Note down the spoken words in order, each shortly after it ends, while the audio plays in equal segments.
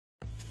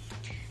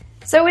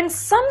So in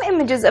some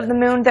images of the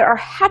moon, there are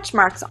hatch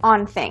marks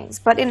on things,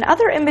 but in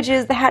other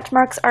images, the hatch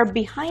marks are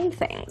behind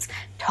things.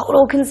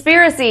 Total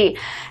conspiracy!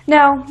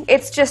 No,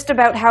 it's just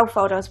about how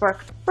photos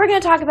work. We're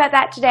going to talk about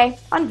that today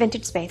on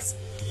Vintage Space.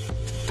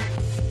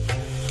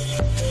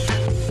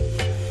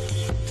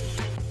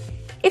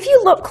 If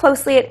you look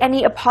closely at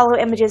any Apollo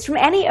images from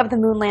any of the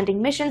moon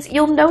landing missions,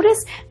 you'll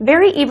notice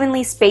very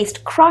evenly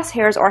spaced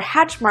crosshairs or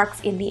hatch marks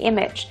in the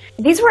image.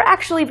 These were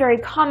actually very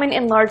common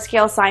in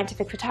large-scale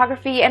scientific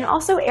photography and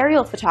also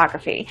aerial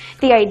photography,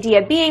 the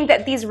idea being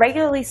that these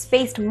regularly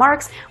spaced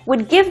marks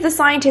would give the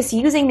scientists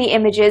using the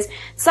images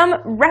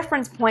some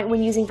reference point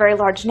when using very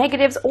large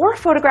negatives or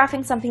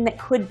photographing something that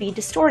could be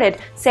distorted,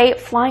 say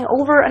flying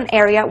over an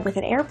area with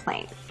an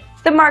airplane.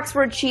 The marks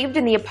were achieved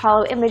in the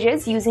Apollo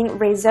images using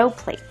Réseau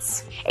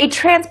plates. A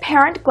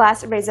transparent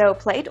glass Réseau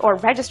plate, or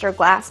register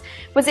glass,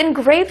 was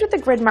engraved with the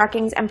grid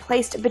markings and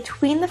placed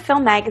between the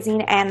film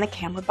magazine and the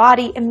camera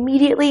body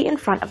immediately in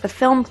front of the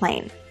film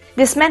plane.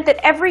 This meant that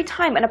every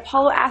time an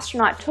Apollo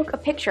astronaut took a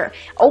picture,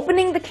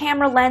 opening the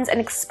camera lens and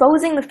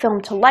exposing the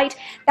film to light,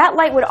 that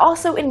light would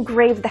also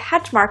engrave the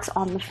hatch marks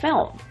on the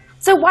film.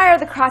 So why are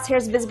the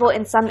crosshairs visible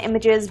in some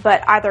images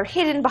but either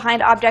hidden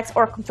behind objects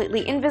or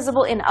completely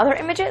invisible in other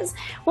images?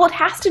 Well, it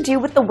has to do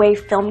with the way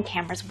film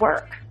cameras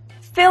work.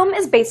 Film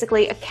is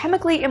basically a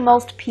chemically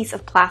emulsed piece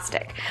of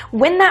plastic.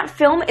 When that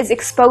film is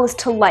exposed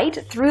to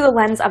light through the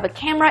lens of a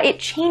camera, it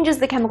changes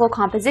the chemical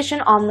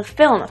composition on the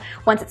film.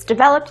 Once it's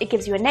developed, it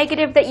gives you a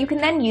negative that you can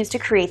then use to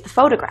create the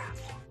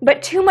photograph.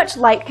 But too much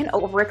light can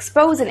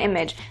overexpose an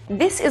image.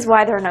 This is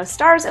why there are no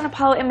stars in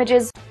Apollo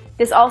images.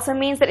 This also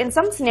means that in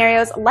some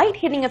scenarios, light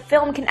hitting a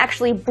film can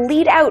actually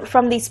bleed out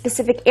from the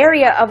specific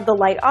area of the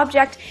light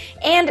object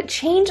and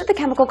change the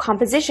chemical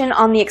composition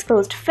on the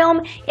exposed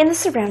film in the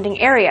surrounding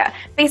area.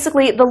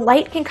 Basically, the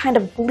light can kind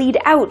of bleed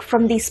out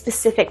from the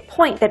specific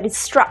point that is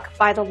struck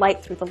by the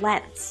light through the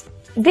lens.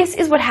 This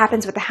is what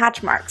happens with the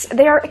hatch marks.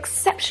 They are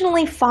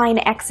exceptionally fine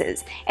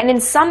X's, and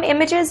in some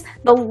images,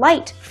 the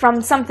light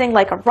from something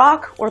like a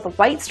rock or the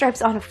white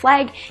stripes on a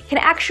flag can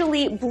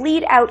actually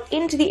bleed out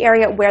into the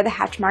area where the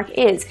hatch mark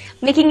is,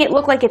 making it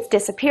look like it's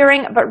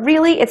disappearing, but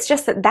really it's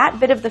just that that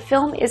bit of the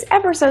film is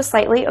ever so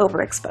slightly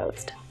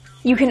overexposed.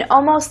 You can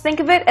almost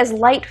think of it as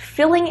light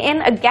filling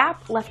in a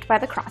gap left by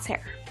the crosshair.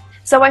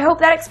 So I hope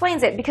that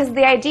explains it, because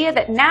the idea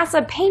that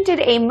NASA painted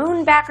a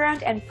moon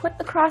background and put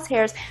the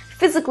crosshairs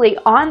physically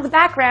on the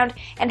background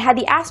and had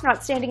the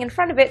astronauts standing in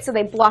front of it so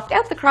they blocked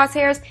out the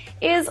crosshairs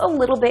is a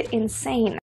little bit insane.